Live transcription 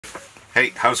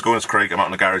Hey, how's it going? It's Craig. I'm out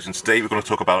in the garage and today we're going to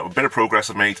talk about a bit of progress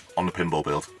I've made on the pinball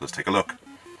build. Let's take a look.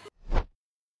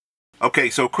 Okay,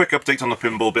 so quick update on the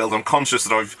pinball build. I'm conscious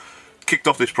that I've kicked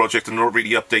off this project and not really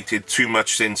updated too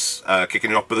much since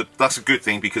kicking it off, but that's a good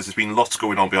thing because there's been lots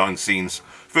going on behind the scenes.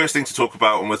 First thing to talk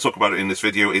about, and we'll talk about it in this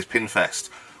video, is Pinfest.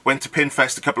 Went to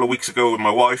Pinfest a couple of weeks ago with my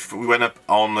wife. We went up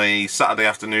on a Saturday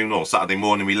afternoon, or Saturday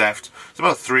morning we left. It's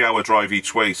about a 3-hour drive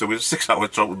each way, so it was a 6-hour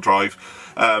total drive.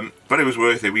 But it was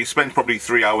worth it. We spent probably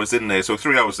 3 hours in there, so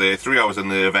 3 hours there, 3 hours in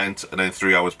the event, and then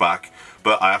 3 hours back.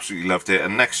 But I absolutely loved it,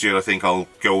 and next year I think I'll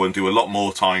go and do a lot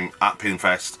more time at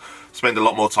Pinfest, spend a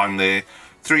lot more time there.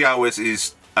 3 hours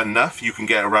is enough. You can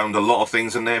get around a lot of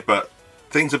things in there, but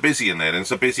things are busy in there, and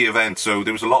it's a busy event, so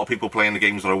there was a lot of people playing the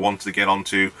games that I wanted to get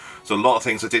onto. So a lot of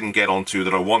things I didn't get onto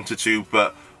that I wanted to,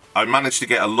 but I managed to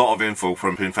get a lot of info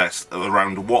from Pinfest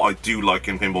around what I do like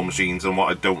in pinball machines and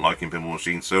what I don't like in pinball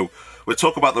machines. So we'll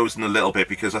talk about those in a little bit,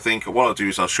 because I think what I'll do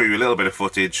is I'll show you a little bit of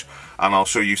footage and I'll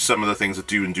show you some of the things I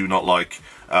do and do not like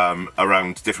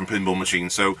around different pinball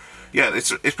machines. So yeah,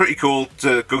 it's pretty cool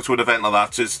to go to an event like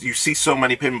that, because you see so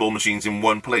many pinball machines in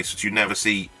one place that you never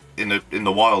see in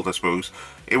the wild, I suppose.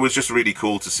 It was just really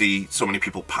cool to see so many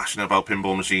people passionate about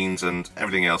pinball machines and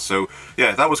everything else. So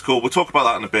yeah, that was cool. We'll talk about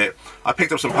that in a bit. I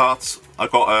picked up some parts. I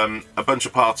got a bunch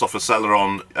of parts off a seller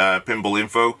on Pinball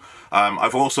Info.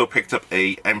 I've also picked up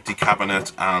a empty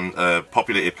cabinet and a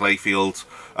populated playfield,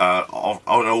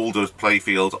 an older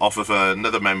playfield off of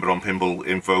another member on Pinball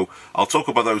Info. I'll talk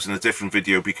about those in a different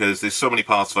video because there's so many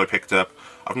parts that I picked up.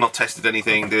 I've not tested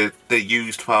anything. They're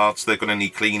used parts. They're going to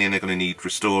need cleaning. They're going to need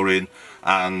restoring,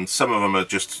 and some of them are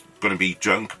just going to be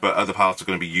junk, but other parts are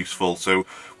going to be useful. So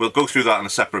we'll go through that in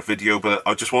a separate video, but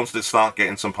I just wanted to start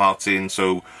getting some parts in,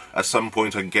 so at some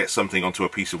point I can get something onto a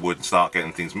piece of wood and start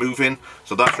getting things moving.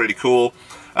 So that's really cool.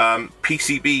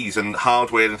 PCBs and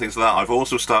hardware and things like that I've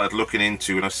also started looking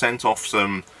into, and I've sent off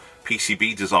some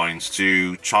PCB designs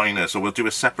to China, so we'll do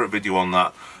a separate video on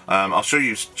that. I'll show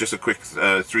you just a quick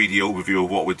 3D overview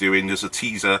of what we're doing. There's a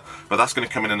teaser, but that's going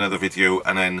to come in another video,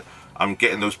 and then I'm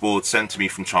getting those boards sent to me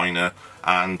from China,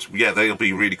 and yeah, they'll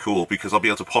be really cool because I'll be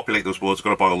able to populate those boards. I've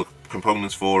got to buy all the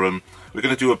components for them. We're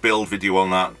going to do a build video on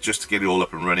that just to get it all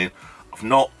up and running. I've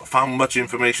not found much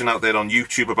information out there on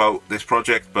YouTube about this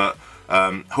project, but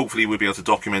hopefully we'll be able to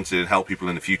document it and help people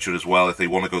in the future as well if they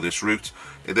want to go this route.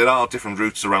 There are different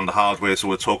routes around the hardware, so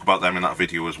we'll talk about them in that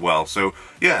video as well. So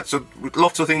yeah, so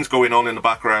lots of things going on in the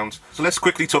background. So let's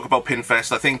quickly talk about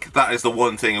Pinfest. I think that is the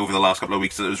one thing over the last couple of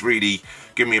weeks that has really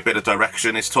given me a bit of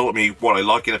direction. It's taught me what I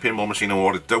like in a pinball machine and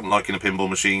what I don't like in a pinball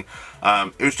machine.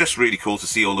 It was just really cool to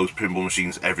see all those pinball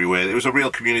machines everywhere. There was a real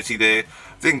community there.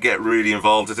 Didn't get really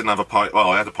involved. I didn't have a pint.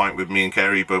 Well, I had a pint with me and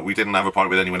Kerry, but we didn't have a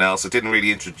pint with anyone else. I didn't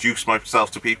really introduce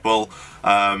myself to people.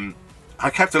 I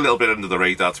kept a little bit under the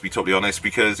radar, to be totally honest,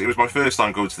 because it was my first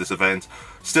time going to this event.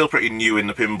 Still pretty new in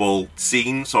the pinball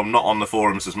scene, so I'm not on the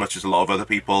forums as much as a lot of other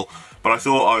people. But I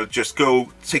thought I'd just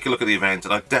go take a look at the event,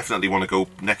 and I definitely want to go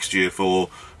next year for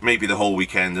maybe the whole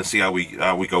weekend and see how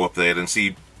we go up there and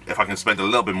see if I can spend a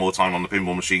little bit more time on the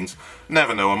pinball machines.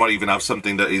 Never know, I might even have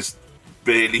something that is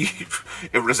barely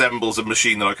it resembles a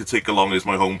machine that I could take along as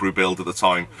my homebrew build at the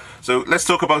time. So let's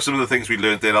talk about some of the things we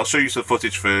learned there. I'll show you some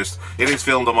footage first. It is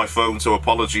filmed on my phone, so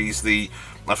apologies.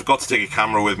 I forgot to take a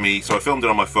camera with me, so I filmed it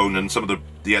on my phone, and some of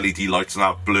the LED lights and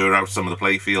that blur out some of the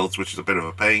playfields, which is a bit of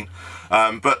a pain.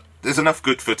 But there's enough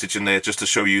good footage in there just to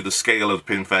show you the scale of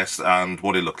the Pinfest and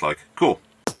what it looked like. Cool.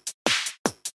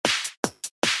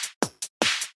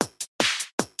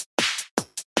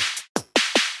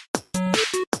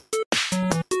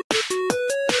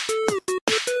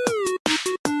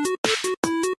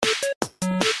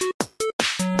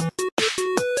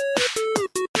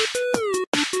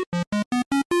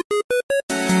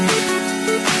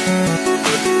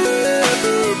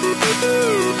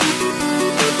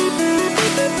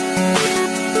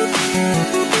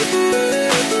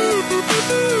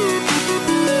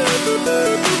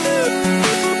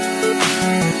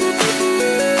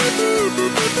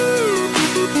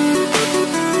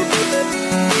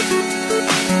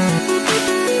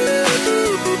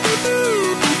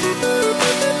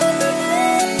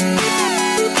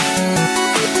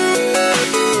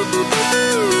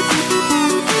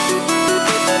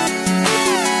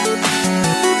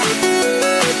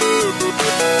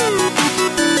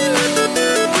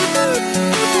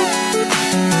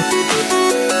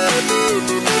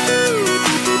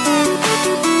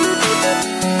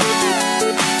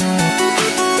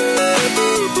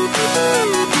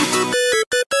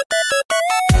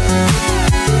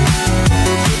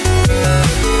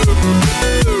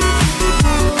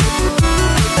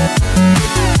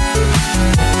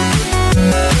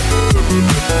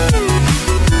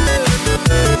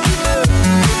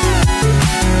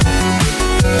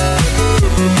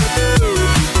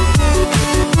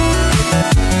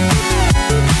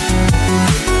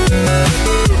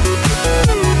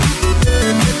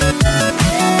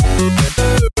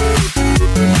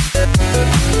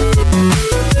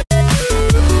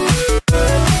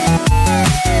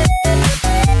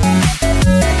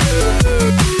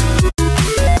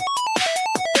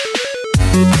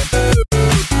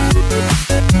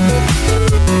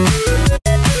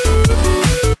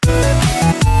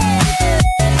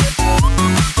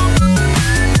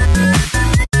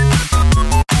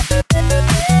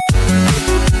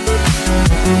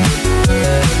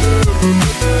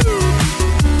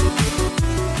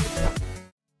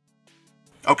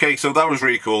 Okay, so that was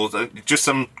really cool. Just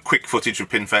some quick footage of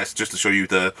Pinfest just to show you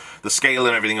the scale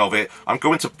and everything of it. I'm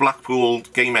going to Blackpool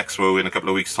Game Expo in a couple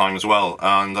of weeks' time as well, and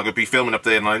I'm going to be filming up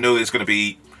there, and I know there's going to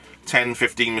be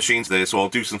 10-15 machines there, so I'll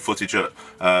do some footage at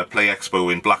Play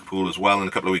Expo in Blackpool as well in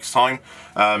a couple of weeks' time.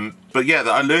 But yeah,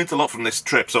 I learned a lot from this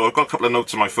trip, so I've got a couple of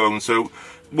notes on my phone. So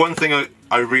one thing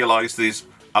I realised is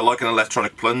I like an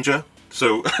electronic plunger,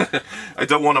 so I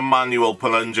don't want a manual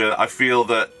plunger. I feel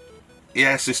that,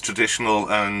 yes, it's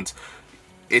traditional and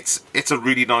it's a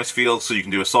really nice feel, so you can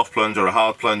do a soft plunge or a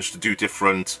hard plunge to do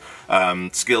different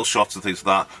skill shots and things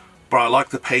like that. But I like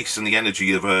the pace and the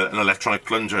energy of an electronic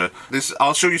plunger.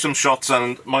 I'll show you some shots,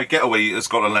 and my Getaway has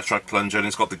got an electronic plunger and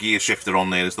it's got the gear shifter on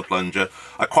there as the plunger.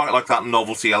 I quite like that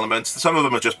novelty element. Some of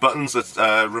them are just buttons.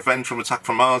 Revenge from Attack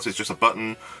from Mars is just a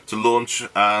button to launch,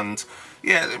 and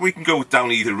yeah, we can go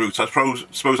down either route. I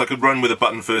suppose I could run with a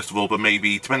button first of all, but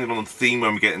maybe, depending on the theme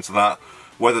when we get into that,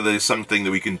 whether there's something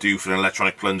that we can do for an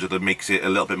electronic plunger that makes it a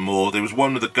little bit more. There was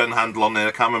one with a gun handle on there,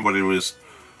 I can't remember whether it was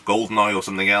GoldenEye or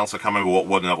something else, I can't remember what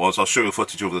one that was. I'll show you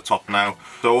footage over the top now.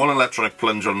 So one electronic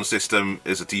plunger on the system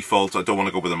is a default. I don't want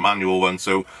to go with a manual one,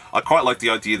 so I quite like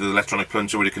the idea of the electronic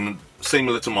plunger where you can,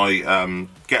 similar to my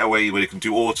Getaway, where you can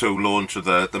do auto launch of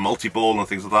the multi-ball and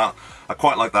things like that. I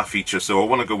quite like that feature, so I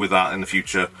want to go with that in the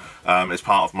future as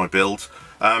part of my build.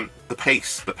 The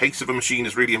pace of a machine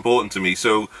is really important to me,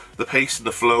 so the pace and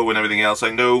the flow and everything else.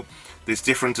 I know there's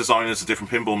different designers of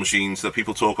different pinball machines that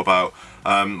people talk about.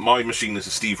 My machine is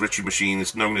a Steve Ritchie machine.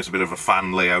 It's known as a bit of a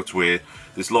fan layout where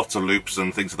there's lots of loops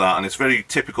and things like that, and it's very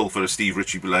typical for a Steve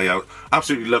Ritchie layout.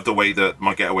 Absolutely love the way that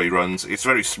my Getaway runs. It's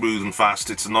very smooth and fast.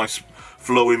 It's a nice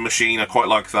flowing machine. I quite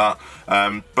like that.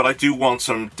 But I do want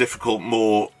some difficult,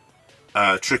 more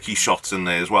tricky shots in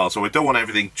there as well, so I don't want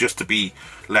everything just to be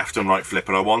left and right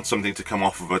flipper. I want something to come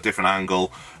off of a different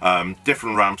angle,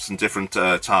 different ramps and different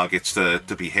targets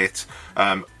to be hit.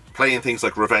 Playing things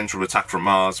like Revenge from Attack from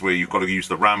Mars, where you've got to use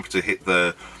the ramp to hit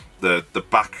the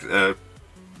back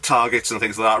targets and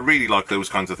things like that. I really like those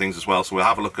kinds of things as well, so we'll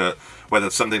have a look at whether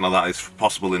something like that is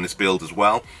possible in this build as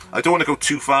well. I don't want to go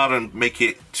too far and make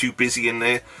it too busy in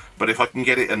there, but if I can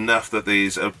get it enough that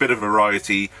there's a bit of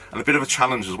variety and a bit of a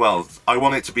challenge as well. I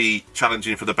want it to be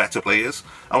challenging for the better players.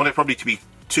 I want it probably to be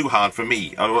too hard for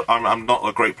me. I'm not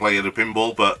a great player of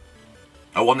pinball, but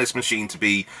I want this machine to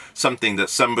be something that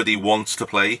somebody wants to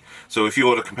play. So if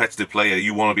you're a competitive player,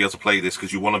 you want to be able to play this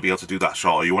because you want to be able to do that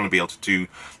shot, or you want to be able to do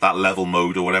that level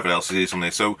mode or whatever else it is on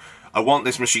there. So I want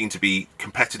this machine to be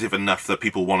competitive enough that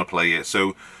people want to play it.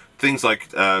 So things like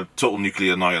Total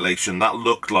Nuclear Annihilation, that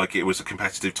looked like it was a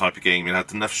competitive type of game. It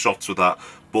had enough shots with that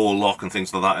ball lock and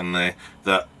things like that in there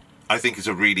that I think is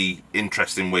a really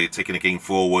interesting way of taking a game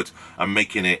forward and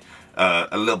making it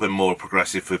a little bit more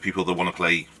progressive for people that want to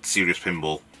play serious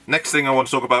pinball. Next thing I want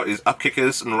to talk about is up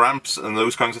kickers and ramps and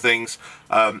those kinds of things.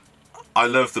 I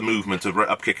love the movement of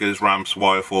up kickers, ramps,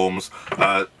 wireforms.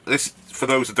 For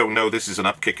those that don't know, this is an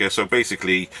up kicker. So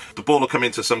basically, the ball will come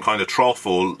into some kind of trough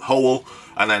or hole,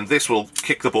 and then this will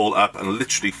kick the ball up and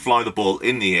literally fly the ball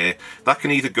in the air. That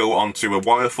can either go onto a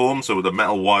wireform, so the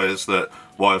metal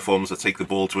wireforms that take the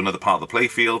ball to another part of the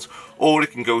playfield, or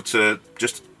it can go to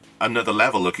just another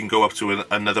level. It can go up to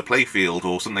another playfield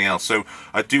or something else. So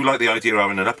I do like the idea of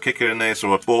having an up kicker in there,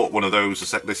 so I bought one of those.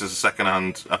 This is a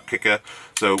second-hand up kicker,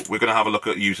 so we're going to have a look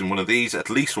at using one of these, at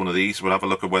least one of these. We'll have a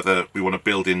look at whether we want to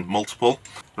build in multiple.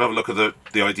 We'll have a look at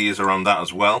the ideas around that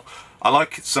as well. I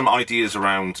like some ideas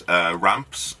around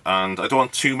ramps, and I don't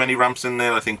want too many ramps in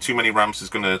there. I think too many ramps is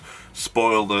going to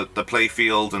spoil the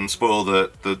playfield and spoil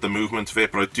the movement of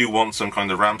it, but I do want some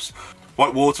kind of ramps.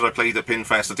 Whitewater I played at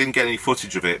Pinfest, I didn't get any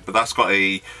footage of it, but that's got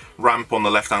a ramp on the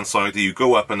left hand side that you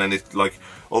go up, and then it's like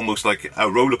almost like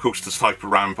a roller coaster type of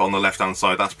ramp on the left hand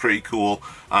side. That's pretty cool.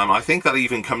 I think that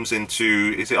even comes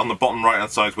into, is it on the bottom right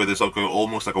hand side where there's like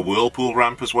almost like a whirlpool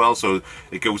ramp as well, so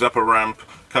it goes up a ramp,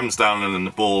 comes down, and then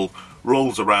the ball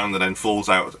rolls around and then falls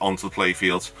out onto the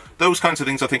playfield. Those kinds of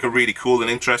things I think are really cool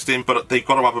and interesting, but they've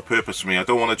got to have a purpose for me. I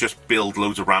don't want to just build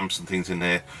loads of ramps and things in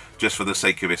there just for the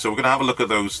sake of it. So we're going to have a look at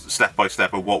those step by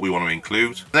step of what we want to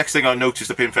include. The next thing I noticed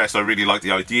at Pinfest I really like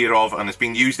the idea of, and it's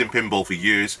been used in pinball for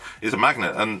years, is a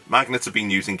magnet. And magnets have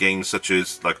been used in games such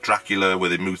as like Dracula,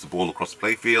 where they move the ball across the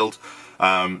playfield.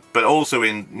 But also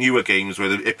in newer games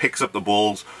where it picks up the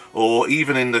balls, or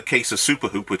even in the case of Super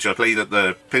Hoop, which I played at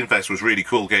the Pinfest, was a really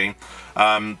cool game.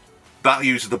 That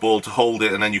uses the ball to hold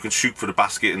it, and then you can shoot for the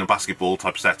basket in a basketball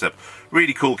type setup.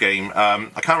 Really cool game.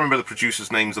 I can't remember the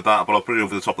producers' names of that, but I'll put it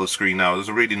over the top of the screen now. There's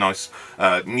a really nice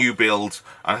new build,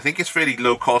 and I think it's fairly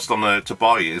low cost to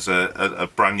buy. Is a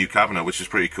brand new cabinet, which is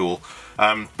pretty cool.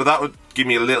 But give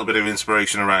me a little bit of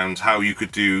inspiration around how you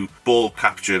could do ball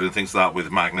capture and things like that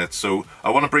with magnets. So I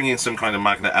want to bring in some kind of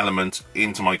magnet element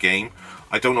into my game.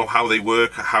 I don't know how they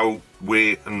work,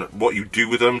 where and what you do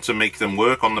with them to make them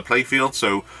work on the playfield,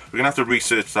 so we're going to have to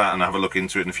research that and have a look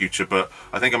into it in the future. But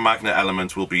I think a magnet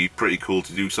element will be pretty cool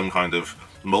to do some kind of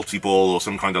multi-ball or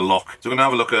some kind of lock. So we're going to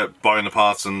have a look at buying the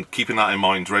parts and keeping that in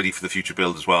mind ready for the future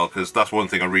build as well, because that's one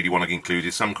thing I really want to include,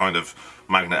 is some kind of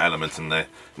magnet element in there.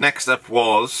 Next up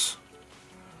was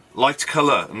light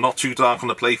colour, not too dark on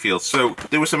the playfield. So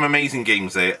there were some amazing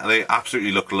games there, and they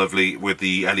absolutely look lovely with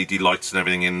the LED lights and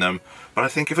everything in them. But I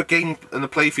think if a game in the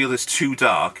playfield is too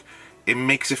dark, it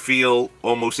makes it feel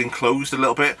almost enclosed a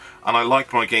little bit, and I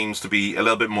like my games to be a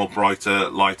little bit more brighter,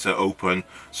 lighter, open.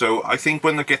 So I think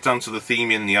when I get down to the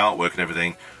theming and the artwork and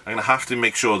everything, I'm going to have to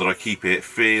make sure that I keep it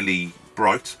fairly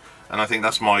bright. And I think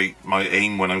that's my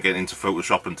aim when I'm getting into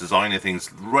Photoshop and designing things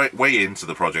way into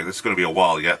the project. It's going to be a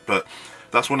while yet, but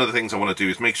that's one of the things I want to do,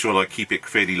 is make sure I keep it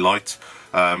fairly light.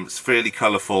 It's fairly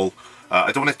colourful.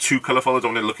 I don't want it too colourful. I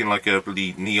don't want it looking like a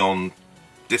bloody neon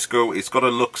disco. It's got to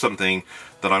look something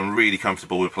that I'm really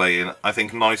comfortable with playing. I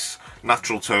think nice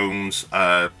natural tones,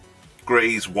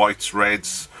 greys, whites,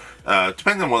 reds,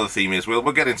 depending on what the theme is. We'll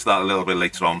get into that a little bit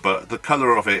later on, but the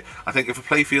colour of it, I think if a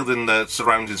playfield and the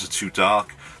surroundings are too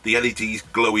dark, the LEDs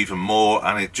glow even more,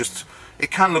 and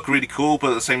it can look really cool.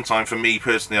 But at the same time, for me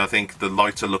personally, I think the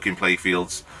lighter looking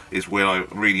playfields is where I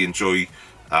really enjoy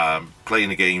playing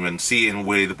the game and seeing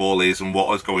where the ball is and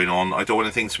what is going on. I don't want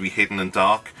anything to be hidden and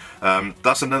dark.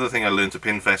 That's another thing I learned at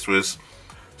Pinfest, was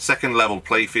second level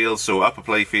playfields, so upper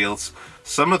playfields.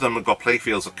 Some of them have got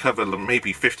playfields that cover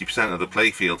maybe 50% of the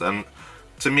playfield, and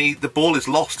to me the ball is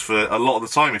lost for a lot of the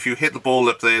time. If you hit the ball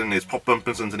up there and there's pop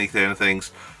bumpers underneath there and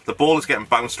things, the ball is getting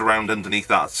bounced around underneath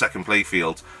that second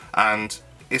playfield, and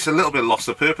it's a little bit lost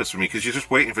of purpose for me, because you're just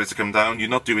waiting for it to come down. You're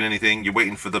not doing anything. You're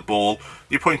waiting for the ball.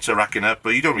 Your points are racking up,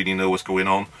 but you don't really know what's going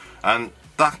on. And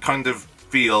that kind of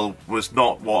feel was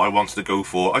not what I wanted to go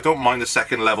for. I don't mind the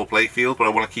second level playfield, but I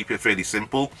want to keep it fairly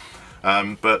simple.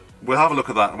 But we'll have a look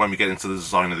at that when we get into the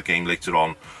design of the game later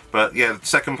on. But yeah,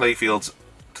 second playfields,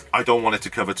 I don't want it to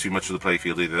cover too much of the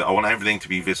playfield either. I want everything to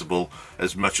be visible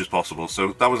as much as possible.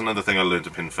 So that was another thing I learned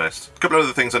at Pinfest. A couple of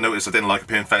other things I noticed I didn't like at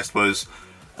Pinfest was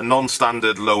a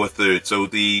non-standard lower third. So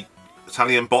the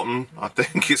Italian bottom, I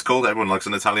think it's called, everyone likes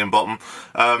an Italian bottom.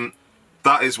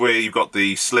 That is where you've got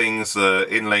the slings,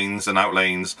 in lanes and out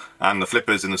lanes, and the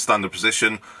flippers in the standard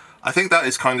position. I think that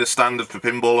is kind of standard for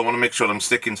pinball. I want to make sure I'm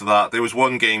sticking to that. There was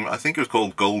one game, I think it was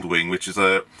called Goldwing, which is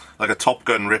like a Top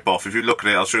Gun rip-off. If you look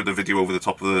at it, I'll show you the video over the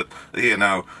top of here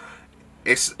now.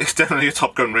 It's definitely a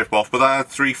Top Gun rip-off, but that had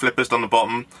 3 flippers down the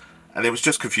bottom, and it was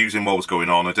just confusing what was going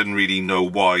on. I didn't really know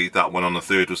why that one on the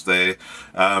third was there.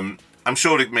 I'm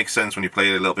sure it makes sense when you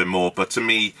play it a little bit more, but to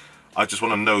me, I just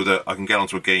want to know that I can get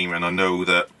onto a game and I know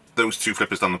that those 2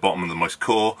 flippers down the bottom are my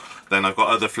core. Then I've got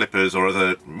other flippers or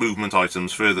other movement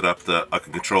items further up that I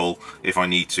can control if I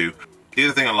need to. The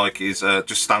other thing I like is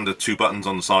just standard 2 buttons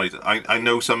on the side. I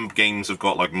know some games have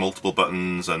got like multiple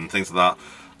buttons and things like that.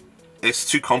 It's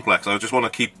too complex. I just want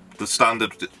to keep the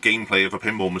standard gameplay of a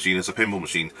pinball machine as a pinball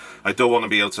machine. I don't want to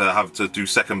be able to have to do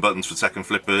second buttons for second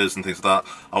flippers and things like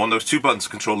that. I want those 2 buttons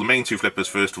to control the main 2 flippers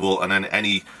first of all, and then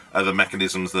any other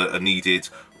mechanisms that are needed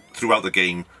throughout the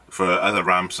game for other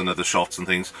ramps and other shots and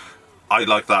things. I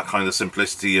like that kind of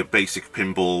simplicity of basic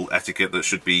pinball etiquette that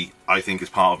should be, I think, is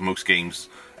part of most games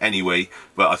anyway,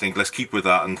 but I think let's keep with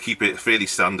that and keep it fairly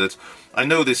standard. I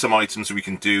know there's some items that we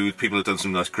can do. People have done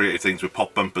some nice creative things with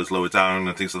pop bumpers lower down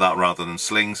and things like that rather than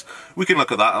slings. We can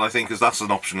look at that, and I think that's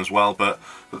an option as well, but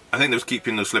I think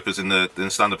keeping those flippers in the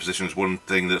standard position is one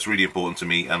thing that's really important to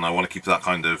me, and I want to keep that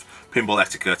kind of pinball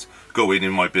etiquette going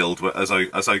in my build as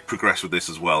I progress with this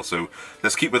as well. So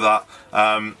let's keep with that.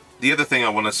 The other thing I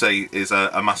want to say is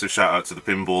a massive shout out to the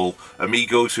Pinball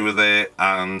Amigos who were there,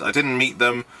 and I didn't meet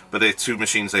them, but they're 2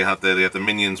 machines they had there. They had the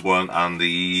Minions one and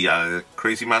the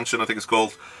Crazy Mansion, I think it's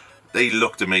called. They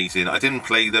looked amazing. I didn't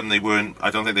play them.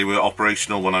 I don't think they were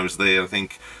operational when I was there. I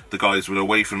think the guys were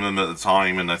away from them at the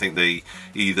time, and I think they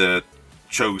either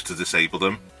chose to disable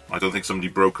them. I don't think somebody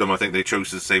broke them. I think they chose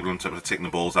to disable them to take the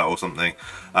balls out or something.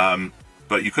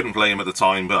 But you couldn't play them at the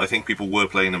time, but I think people were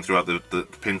playing them throughout the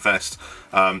Pinfest.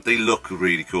 They look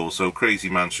really cool. So Crazy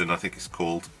Mansion, I think it's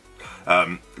called,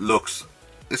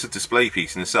 it's a display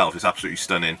piece in itself. It's absolutely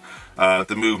stunning.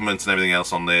 The movement and everything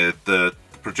else on there, the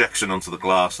projection onto the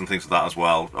glass and things like that as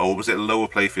well. Or was it lower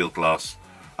playfield glass?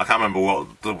 I can't remember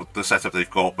what the setup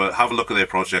they've got, but have a look at their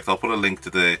project. I'll put a link to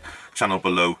their channel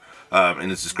below in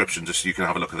the description, just so you can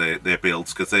have a look at their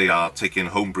builds, because they are taking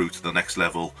homebrew to the next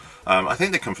level. I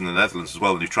think they come from the Netherlands as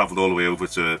well, and they've travelled all the way over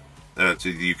to to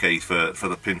the UK for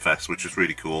the Pinfest, which was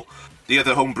really cool. The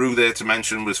other homebrew there to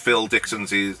mention was Phil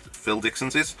Dixon's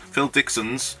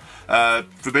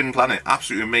Forbidden Planet.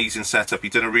 Absolutely amazing setup. He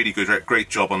did a really great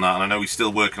job on that, and I know he's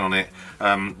still working on it.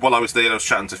 While I was there, I was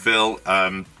chatting to Phil.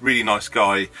 Really nice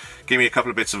guy. Gave me a couple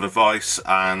of bits of advice,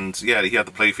 and yeah, he had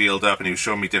the playfield up and he was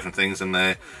showing me different things in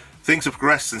there. Things have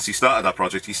progressed since he started that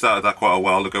project. He started that quite a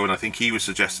while ago, and I think he was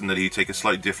suggesting that he'd take a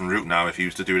slightly different route now if he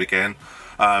was to do it again.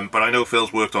 But I know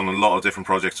Phil's worked on a lot of different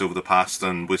projects over the past,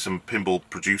 and with some pinball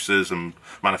producers and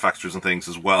manufacturers and things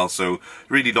as well. So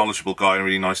really knowledgeable guy, and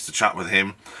really nice to chat with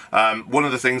him. One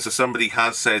of the things that somebody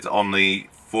has said on the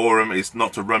forum is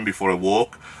not to run before a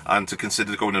walk, and to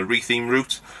consider going a retheme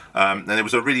route. And there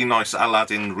was a really nice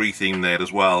Aladdin retheme there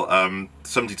as well.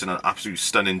 Somebody did an absolute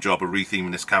stunning job of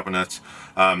retheming this cabinet.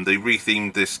 They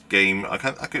rethemed this game.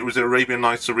 Was it Arabian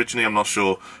Nights originally? I'm not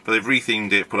sure, but they've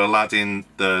rethemed it. Put Aladdin,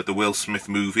 the Will Smith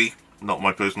movie. Not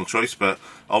my personal choice, but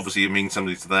obviously it means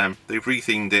something to them. They've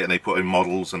rethemed it and they put in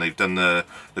models and they've done the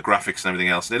graphics and everything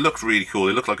else. And it looked really cool.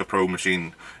 It looked like a pro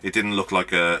machine. It didn't look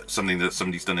like something that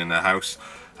somebody's done in their house.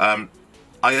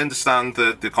 I understand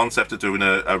the concept of doing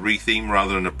a retheme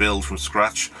rather than a build from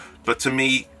scratch, but to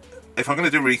me, if I'm going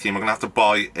to do a retheme, I'm going to have to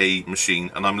buy a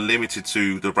machine, and I'm limited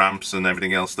to the ramps and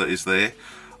everything else that is there.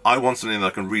 I want something that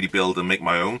I can really build and make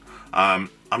my own.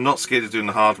 I'm not scared of doing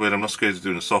the hardware, I'm not scared of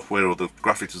doing the software or the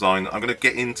graphic design. I'm going to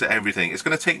get into everything. It's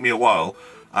going to take me a while,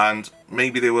 and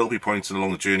maybe there will be points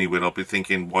along the journey where I'll be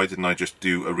thinking, why didn't I just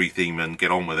do a retheme and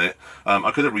get on with it?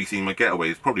 I could have rethemed my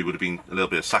Getaway. It probably would have been a little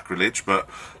bit of sacrilege, but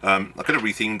I could have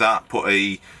rethemed that, put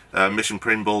a Mission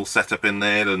Pinball setup in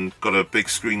there and got a big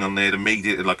screen on there and made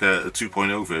it like a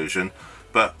 2.0 version.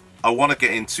 But I want to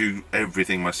get into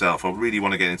everything myself. I really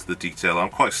want to get into the detail. I'm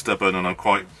quite stubborn and I'm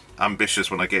quite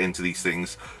ambitious when I get into these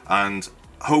things, and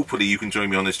hopefully you can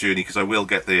join me on this journey, because I will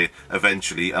get there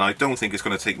eventually, and I don't think it's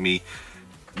going to take me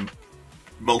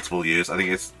multiple years. I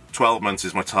think it's 12 months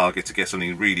is my target to get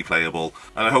something really playable,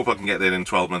 and I hope I can get there in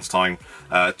 12 months time,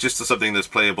 just to something that's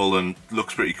playable and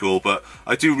looks pretty cool. But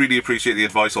I do really appreciate the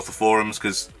advice off the forums,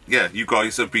 because yeah, you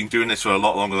guys have been doing this for a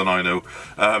lot longer than I know.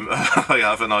 I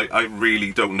have, and I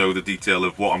really don't know the detail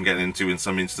of what I'm getting into in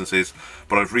some instances,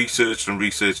 but I've researched and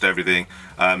researched everything.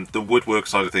 The woodwork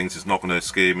side of things is not going to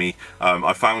scare me.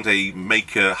 I found a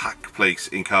maker hack place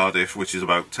in Cardiff, which is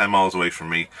about 10 miles away from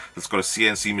me, that's got a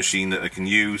CNC machine that I can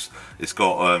use. It's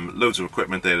got loads of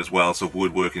equipment there as well, so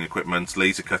woodworking equipment,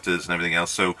 laser cutters and everything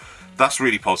else. So that's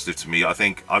really positive to me. I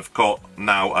think I've got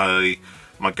now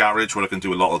my garage where I can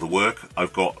do a lot of the work. I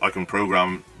can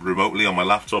program remotely on my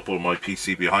laptop or my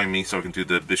PC behind me, so I can do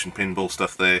the Vision Pinball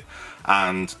stuff there.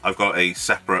 And I've got a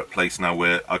separate place now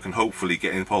where I can hopefully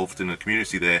get involved in the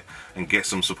community there and get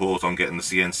some support on getting the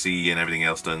CNC and everything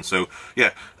else done. So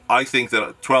yeah, I think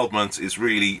that 12 months is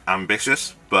really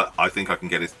ambitious, but I think I can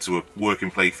get it to a working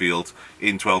playfield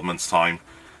in 12 months time.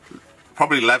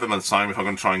 Probably 11 months time if I'm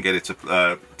going to try and get it to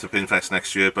Pinfest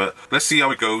next year. But let's see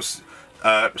how it goes,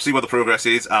 see what the progress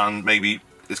is, and maybe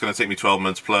it's going to take me 12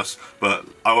 months plus, but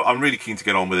I'm really keen to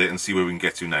get on with it and see where we can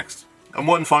get to next. And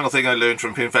one final thing I learned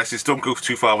from Pinfest is don't go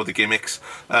too far with the gimmicks.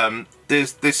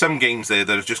 There's some games there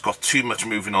that have just got too much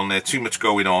moving on there, too much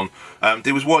going on.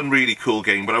 There was one really cool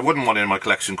game, but I wouldn't want it in my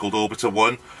collection, called Orbiter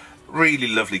 1. Really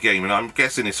lovely game, and I'm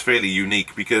guessing it's fairly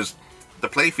unique because the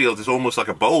playfield is almost like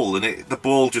a bowl, and the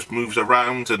ball just moves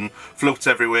around and floats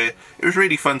everywhere. It was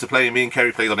really fun to play, and me and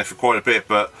Kerry played on it for quite a bit,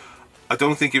 but I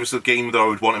don't think it was a game that I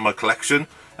would want in my collection.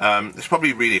 It's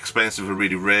probably really expensive, a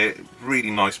really rare,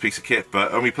 really nice piece of kit,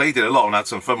 and we played it a lot and had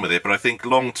some fun with it, but I think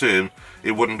long term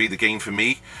it wouldn't be the game for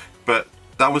me. But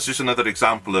that was just another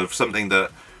example of something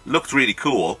that looked really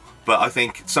cool, but I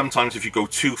think sometimes if you go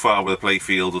too far with a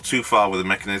playfield or too far with the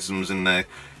mechanisms in there,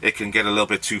 it can get a little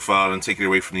bit too far and take it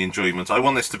away from the enjoyment. I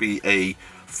want this to be a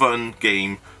fun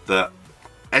game that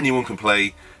anyone can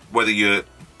play, whether you're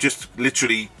just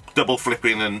literally double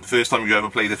flipping and first time you ever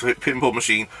played a pinball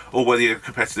machine, or whether you're a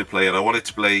competitive player. I want it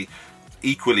to play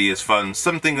equally as fun.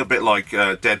 Something a bit like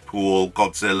Deadpool,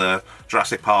 Godzilla,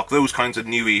 Jurassic Park, those kinds of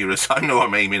new eras. I know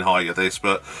I'm aiming high at this,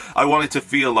 but I want it to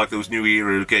feel like those new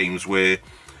era games where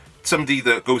somebody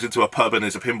that goes into a pub and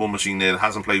there's a pinball machine there that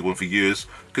hasn't played one for years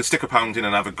could stick a pound in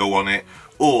and have a go on it.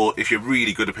 Or if you're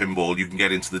really good at pinball, you can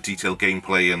get into the detailed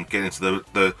gameplay and get into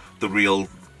the real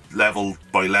level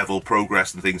by level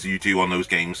progress and things that you do on those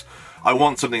games. I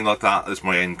want something like that as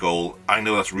my end goal. I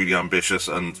know that's really ambitious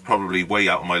and probably way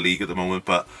out of my league at the moment,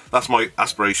 but that's my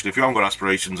aspiration. If you haven't got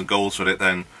aspirations and goals for it,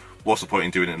 then what's the point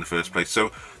in doing it in the first place?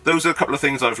 So those are a couple of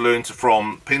things I've learned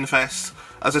from Pinfest.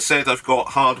 As I said, I've got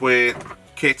hardware,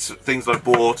 kits, things I've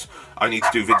bought I need to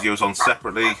do videos on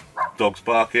separately. Dog's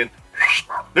barking.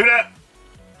 Luna!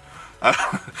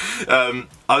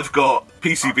 I've got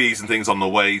PCBs and things on the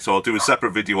way, so I'll do a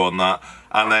separate video on that.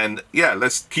 And then, yeah,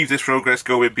 let's keep this progress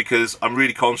going, because I'm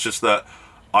really conscious that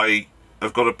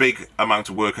I've got a big amount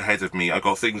of work ahead of me. I've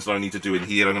got things that I need to do in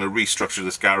here. I'm going to restructure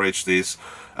this garage. There's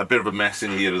a bit of a mess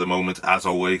in here at the moment, as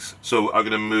always. So I'm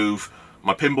going to move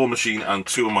my pinball machine and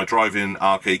 2 of my drive-in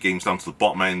arcade games down to the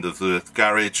bottom end of the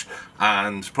garage,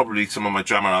 and probably some of my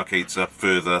Jammer arcades up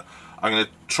further. I'm going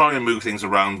to try and move things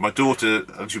around. My daughter,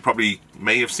 as you probably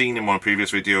may have seen in one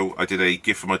previous video, I did a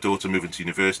gift for my daughter moving to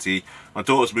university. My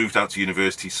daughter's moved out to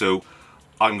university, so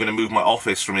I'm going to move my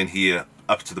office from in here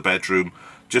up to the bedroom,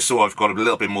 just so I've got a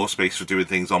little bit more space for doing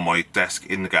things on my desk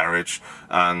in the garage.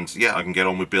 And yeah, I can get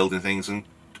on with building things and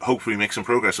hopefully make some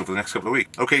progress over the next couple of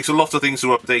weeks. Okay, so lots of things to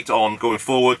update on going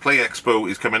forward. Play Expo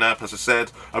is coming up, as I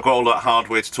said. I've got all that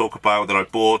hardware to talk about that I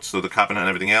bought, so the cabinet and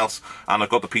everything else, and I've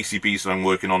got the PCBs that I'm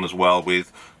working on as well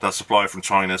with that supplier from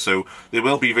China, so there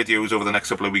will be videos over the next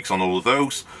couple of weeks on all of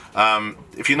those.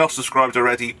 If you're not subscribed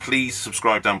already, please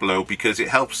subscribe down below, because it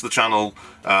helps the channel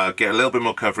get a little bit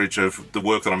more coverage of the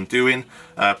work that I'm doing.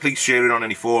 Please share it on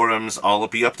any forums. I'll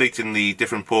be updating the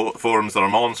different forums that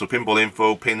I'm on, so Pinball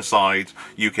Info, Pinside,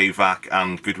 UKVaC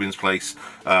and Goodwins Place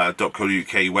 .co.uk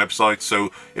websites.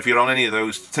 So if you're on any of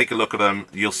those, take a look at them.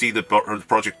 You'll see the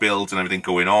project builds and everything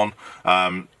going on.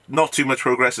 Not too much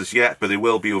progress as yet, but there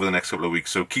will be over the next couple of weeks.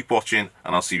 So keep watching,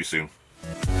 and I'll see you soon.